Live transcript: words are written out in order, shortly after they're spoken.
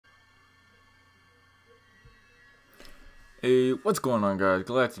Hey, what's going on, guys?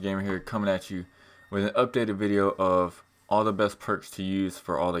 Galactic Gamer here, coming at you with an updated video of all the best perks to use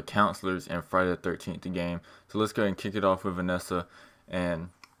for all the counselors in Friday the 13th game. So let's go ahead and kick it off with Vanessa. And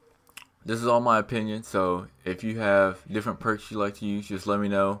this is all my opinion, so if you have different perks you like to use, just let me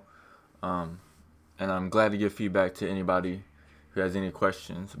know. And I'm glad to give feedback to anybody who has any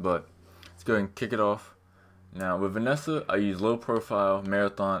questions. But let's go ahead and kick it off. Now with Vanessa, I use low profile,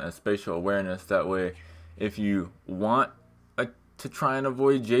 marathon, and spatial awareness. That way, if you want to try and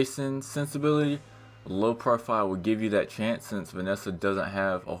avoid Jason's sensibility, low profile will give you that chance, since Vanessa doesn't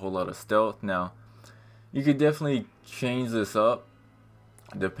have a whole lot of stealth. Now, you could definitely change this up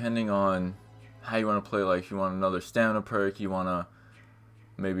depending on how you want to play. Like, if you want another stamina perk, you want to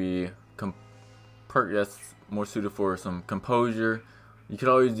maybe perk that's more suited for some composure, you could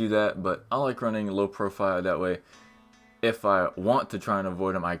always do that. But I like running low profile, that way if I want to try and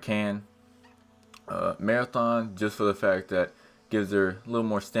avoid them, I can. Marathon, just for the fact that gives her a little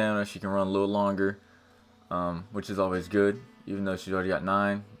more stamina, she can run a little longer, which is always good, even though she's already got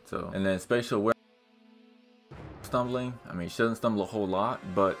 9. So, and then spatial awareness, stumbling, I mean, she doesn't stumble a whole lot,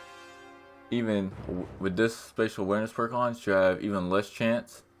 but even with this spatial awareness perk on, she'll have even less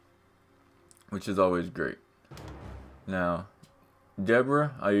chance, which is always great. Now,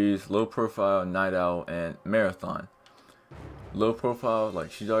 Deborah, I use low profile, night owl, and marathon. Low profile, like,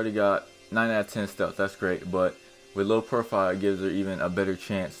 she's already got 9 out of 10 stealth, that's great, but with low profile, it gives her even a better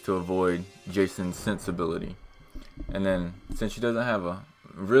chance to avoid Jason's sensibility. And then, since she doesn't have a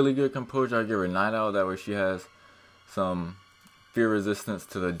really good composure, I give her night owl, that way she has some fear resistance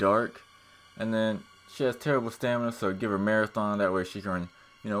to the dark. And then she has terrible stamina, so give her marathon, that way she can,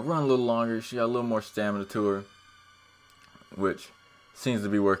 run a little longer. She got a little more stamina to her, which seems to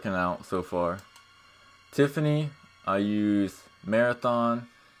be working out so far. Tiffany, I use marathon,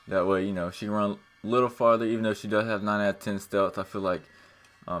 that way, she can run a little farther, even though she does have 9 out of 10 stealth. I feel like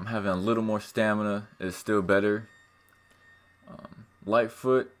having a little more stamina is still better.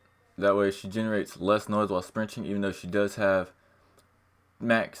 Lightfoot, that way she generates less noise while sprinting, even though she does have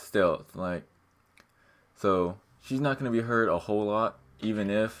max stealth. So she's not going to be hurt a whole lot, even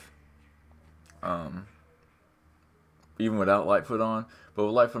without Lightfoot on. But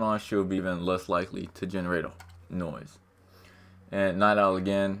with Lightfoot on, she'll be even less likely to generate a noise. And Night Owl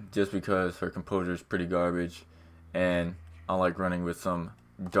again, just because her composure is pretty garbage, and I like running with some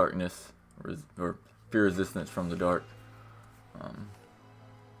darkness or fear resistance from the dark.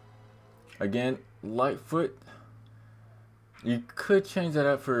 Again, Lightfoot, you could change that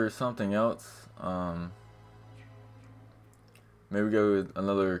up for something else. Maybe go with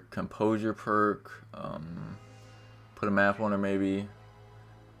another composure perk. Put a map on her maybe.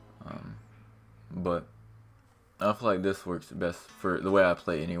 But I feel like this works best for the way I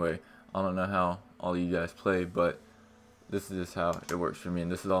play anyway. I don't know how all you guys play, but this is just how it works for me,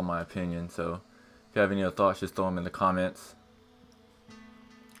 and this is all my opinion. So if you have any other thoughts, just throw them in the comments.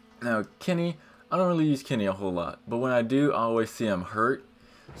 Now, Kenny, I don't really use Kenny a whole lot, but when I do, I always see him hurt.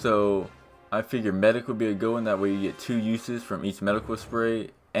 So I figure medic would be a good one. That way you get 2 uses from each medical spray,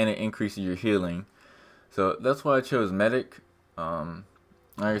 and it increases your healing. So that's why I chose medic.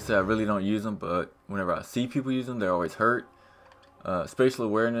 Like I said, I really don't use them, but whenever I see people use them, they're always hurt. Spatial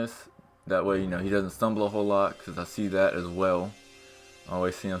awareness, that way, he doesn't stumble a whole lot, because I see that as well. I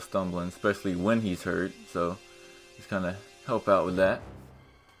always see him stumbling, especially when he's hurt, so just kind of help out with that.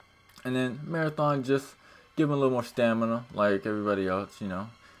 And then marathon, just give him a little more stamina, like everybody else,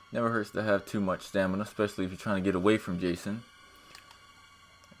 Never hurts to have too much stamina, especially if you're trying to get away from Jason.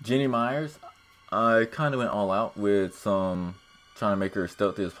 Jenny Myers, I kind of went all out with some trying to make her as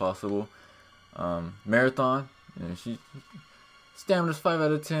stealthy as possible. Marathon, she stamina's 5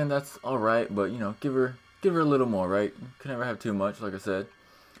 out of 10. That's all right, but give her a little more, right? Can never have too much, like I said.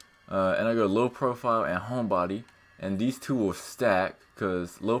 And I go low profile and homebody, and these two will stack,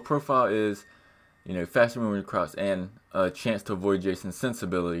 because low profile is faster moving across and a chance to avoid Jason's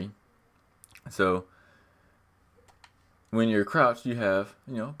sensibility. So when you're crouched, you have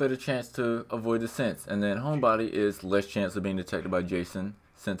better chance to avoid the sense. And then homebody is less chance of being detected by Jason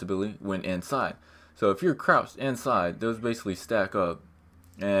sensibility when inside. So if you're crouched inside, those basically stack up,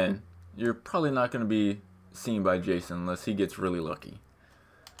 and you're probably not going to be seen by Jason unless he gets really lucky.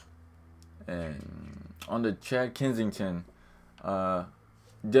 And on to Chad Kensington,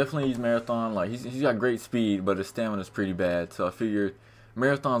 definitely use marathon. Like, he's got great speed, but his stamina is pretty bad. So I figured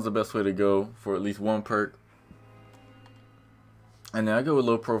marathon's the best way to go for at least one perk. And then I go with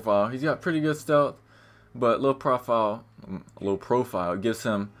low profile. He's got pretty good stealth, but low profile gives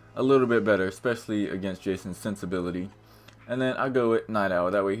him a little bit better, especially against Jason's sensibility. And then I go with Night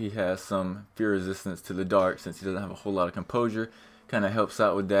Owl. That way he has some fear resistance to the dark since he doesn't have a whole lot of composure. Kind of helps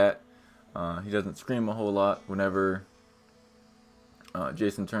out with that. He doesn't scream a whole lot whenever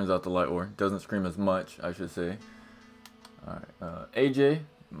Jason turns out the light, or doesn't scream as much, I should say. Alright, AJ,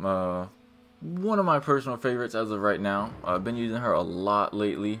 one of my personal favorites as of right now. I've been using her a lot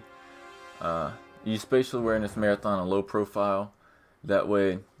lately. Use spatial awareness, marathon, and low profile. That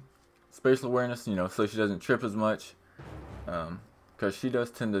way, spatial awareness, you know, so she doesn't trip as much. Because she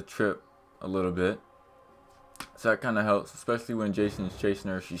does tend to trip a little bit. So that kind of helps, especially when Jason's chasing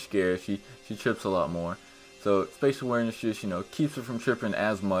her. She's scared. She trips a lot more. So spatial awareness just, you know, keeps her from tripping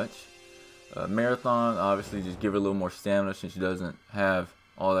as much. Marathon, obviously, just give her a little more stamina since she doesn't have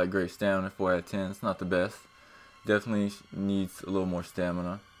all that great stamina. 4 out of 10, it's not the best. Definitely needs a little more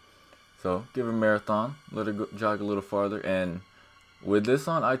stamina. So give her marathon, let her go, jog a little farther. And with this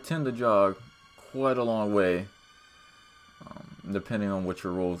on, I tend to jog quite a long way, depending on what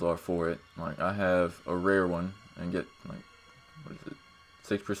your rolls are for it. Like I have a rare one and get like, what is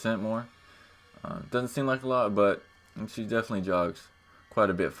it, 6% more. Doesn't seem like a lot, but she definitely jogs quite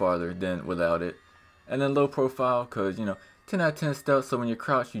a bit farther than without it. And then low profile, because, you know, 10 out of 10 stealth, so when you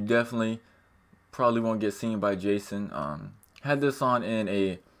crouch, you definitely probably won't get seen by Jason. Had this on in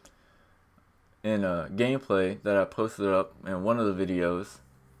a gameplay that I posted up in one of the videos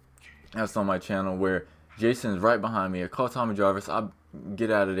that's on my channel, where Jason's right behind me. I call Tommy Jarvis, I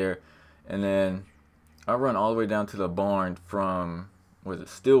get out of there, and then I run all the way down to the barn from, was it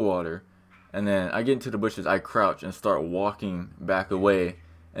Stillwater, and then I get into the bushes, I crouch and start walking back away,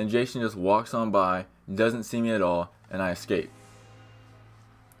 and Jason just walks on by, doesn't see me at all, and I escape.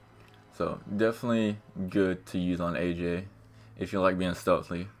 So definitely good to use on AJ if you like being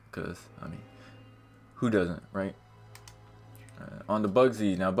stealthy, because I mean, who doesn't, right? On the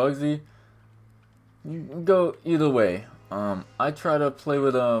Bugsy, now Bugsy, you can go either way. I try to play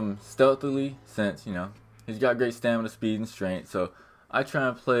with stealthily, since, you know, he's got great stamina, speed, and strength. So I try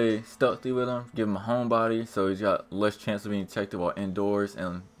and play stealthy with him, give him a homebody, so he's got less chance of being detected while indoors,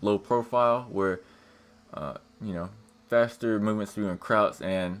 and low profile, where you know, faster movement speed and crouch,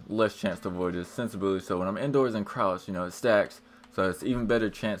 and less chance to avoid his sensibility. So when I'm indoors and crouch, you know, it stacks, so it's even better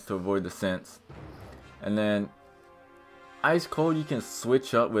chance to avoid the sense. And then Ice Cold, you can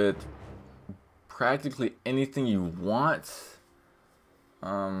switch up with practically anything you want,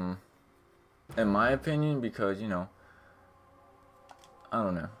 in my opinion, because, you know, I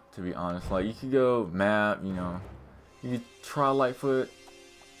don't know, to be honest. Like, you could go map, you know, you could try Lightfoot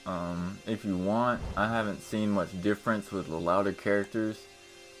if you want. I haven't seen much difference with the louder characters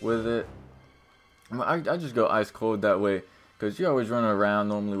with it. I just go Ice Cold that way, because you're always running around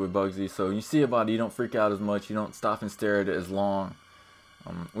normally with Bugsy, so you see a body, you don't freak out as much, you don't stop and stare at it as long,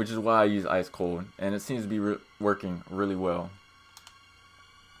 which is why I use Ice Cold, and it seems to be working really well.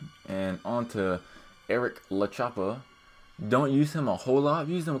 And on to Eric LaChapa. Don't use him a whole lot. I've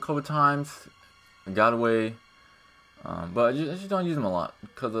used him a couple times, got away, but I just don't use him a lot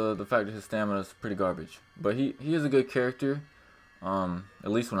because of the fact that his stamina is pretty garbage. But he is a good character. At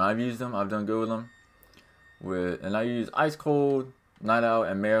least when I've used him, I've done good with him. And I use Ice Cold, Night Owl,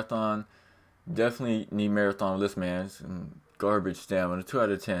 and Marathon. Definitely need Marathon with this man. It's garbage stamina, 2 out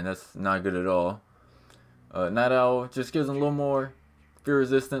of 10. That's not good at all. Night Owl just gives him a little more fear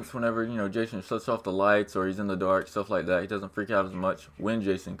resistance whenever, you know, Jason shuts off the lights or he's in the dark, stuff like that. He doesn't freak out as much when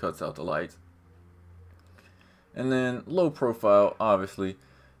Jason cuts out the lights. And then low profile, obviously,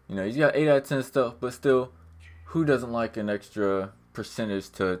 you know, he's got 8 out of 10 stuff, but still, who doesn't like an extra percentage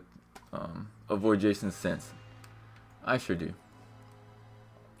to avoid Jason's sense? I sure do.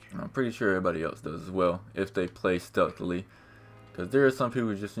 I'm pretty sure everybody else does as well if they play stealthily, because there are some people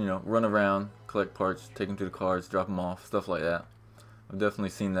who just, you know, run around, collect parts, take them to the cars, drop them off, stuff like that. I've definitely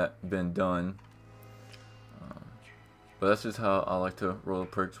seen that been done, but that's just how I like to roll the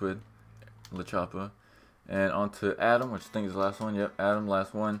perks with LaChapa. And on to Adam, which I think is the last one. Yep, Adam,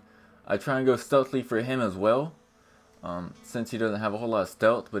 last one. I try and go stealthily for him as well, since he doesn't have a whole lot of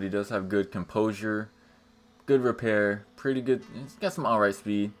stealth, but he does have good composure, good repair, pretty good. He's got some alright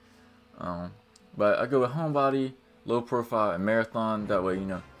speed. But I go with homebody, low profile, and marathon. That way, you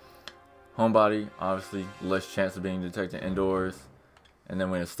know, homebody, obviously less chance of being detected indoors. And then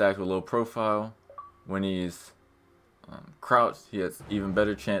when it's stacked with low profile, when he's crouched, he has even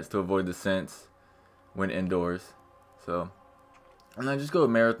better chance to avoid the sense when indoors. So, and then just go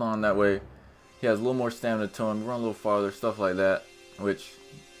with marathon. That way, he has a little more stamina to him, run a little farther, stuff like that. Which,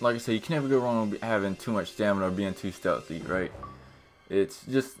 like I said, you can never go wrong with having too much stamina or being too stealthy, right? It's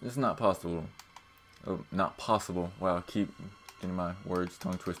not possible. Oh, not possible. Wow, I keep getting my words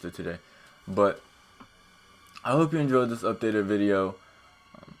tongue twisted today. But I hope you enjoyed this updated video.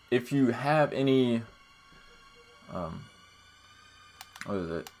 If you have any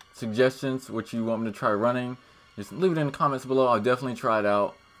suggestions, what you want me to try running, just leave it in the comments below. I'll definitely try it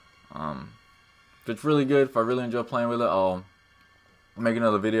out. If it's really good, if I really enjoy playing with it, I'll make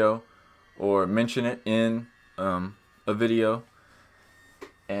another video or mention it in a video.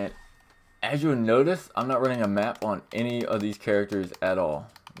 And as you'll notice, I'm not running a map on any of these characters at all.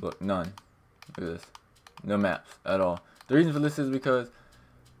 Look, none. Look at this. No maps at all. The reason for this is because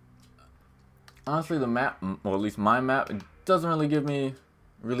honestly the map, or at least my map, it doesn't really give me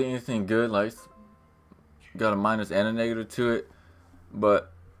really anything good. Like, it's got a minus and a negative to it,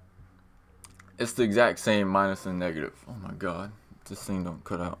 but it's the exact same minus and negative. Oh my god, this thing don't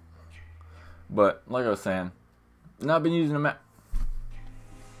cut out. But like I was saying, not been using the map.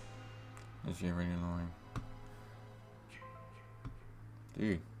 It's getting really annoying,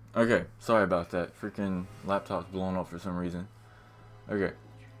 dude. Okay, sorry about that. Freaking laptop's blowing up for some reason. Okay,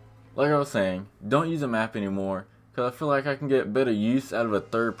 like I was saying, don't use a map anymore, because I feel like I can get better use out of a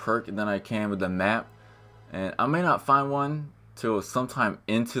third perk than I can with the map. And I may not find one till sometime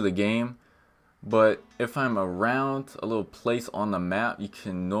into the game, but if I'm around a little place on the map, you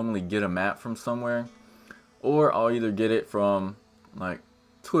can normally get a map from somewhere, or I'll either get it from like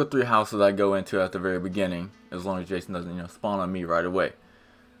 2 or 3 houses I go into at the very beginning, as long as Jason doesn't, spawn on me right away,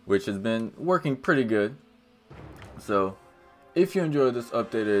 which has been working pretty good. So if you enjoyed this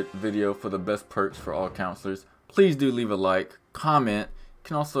updated video for the best perks for all counselors, please do leave a like, comment. You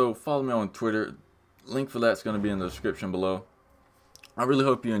can also follow me on Twitter. Link for that's going to be in the description below. I really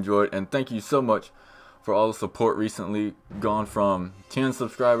hope you enjoyed, and thank you so much for all the support recently. Gone from 10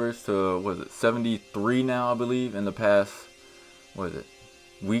 subscribers to, what is it, 73 now, I believe, in the past, what is it,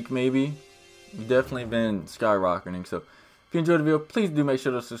 week maybe. You've definitely been skyrocketing. So if you enjoyed the video, please do make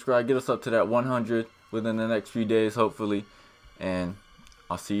sure to subscribe. Get us up to that 100 within the next few days, hopefully. And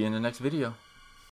I'll see you in the next video.